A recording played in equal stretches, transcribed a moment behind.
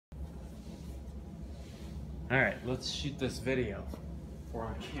All right, let's shoot this video for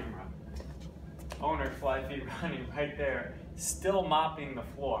our camera. Owner fly feet running right there, still mopping the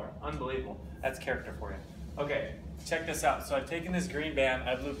floor. Unbelievable. That's character for you. Okay, check this out. So I've taken this green band,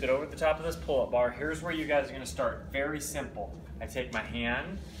 I've looped it over the top of this pull-up bar. Here's where you guys are gonna start. Very simple. I take my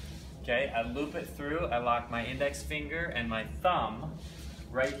hand, okay, I loop it through, I lock my index finger and my thumb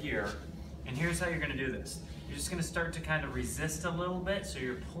right here. And here's how you're gonna do this. You're just gonna start to kind of resist a little bit, so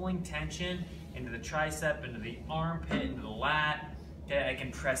you're pulling tension into the tricep, into the armpit, into the lat. Okay, I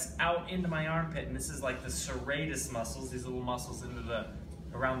can press out into my armpit, and this is like the serratus muscles, these little muscles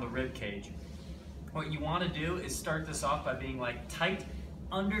around the rib cage. What you want to do is start this off by being like tight,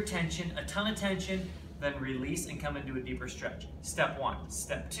 under tension, a ton of tension, then release and come into a deeper stretch. Step one.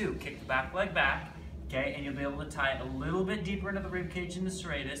 Step two, kick the back leg back, okay, and you'll be able to tie it a little bit deeper into the rib cage in the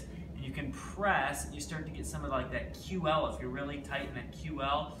serratus, and you can press, and you start to get some of like that QL, if you're really tight in that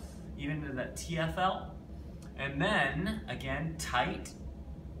QL, even into that TFL. And then, again, tight,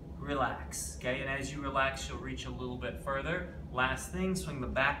 relax, okay? And as you relax, you'll reach a little bit further. Last thing, swing the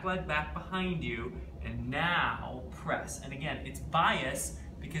back leg back behind you, and now press. And again, it's bias,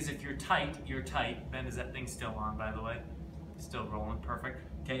 because if you're tight, you're tight. Ben, is that thing still on, by the way? Still rolling, perfect.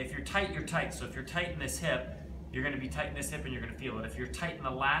 Okay, if you're tight, you're tight. So if you're tight in this hip, you're gonna be tight in this hip and you're gonna feel it. If you're tight in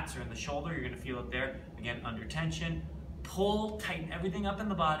the lats or in the shoulder, you're gonna feel it there. Again, under tension, pull, tighten everything up in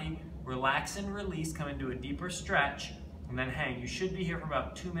the body, relax and release, come into a deeper stretch, and then hang. You should be here for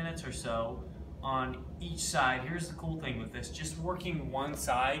about 2 minutes or so on each side. Here's the cool thing with this, just working one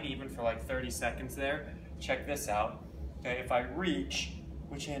side, even for like 30 seconds there. Check this out. Okay, if I reach,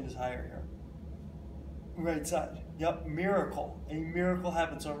 which hand is higher here? Right side. Yep, miracle. A miracle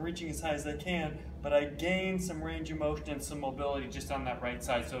happens. So I'm reaching as high as I can, but I gain some range of motion and some mobility just on that right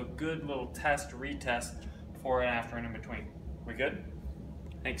side. So a good little test, retest, before and after and in between. We good?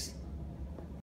 Thanks.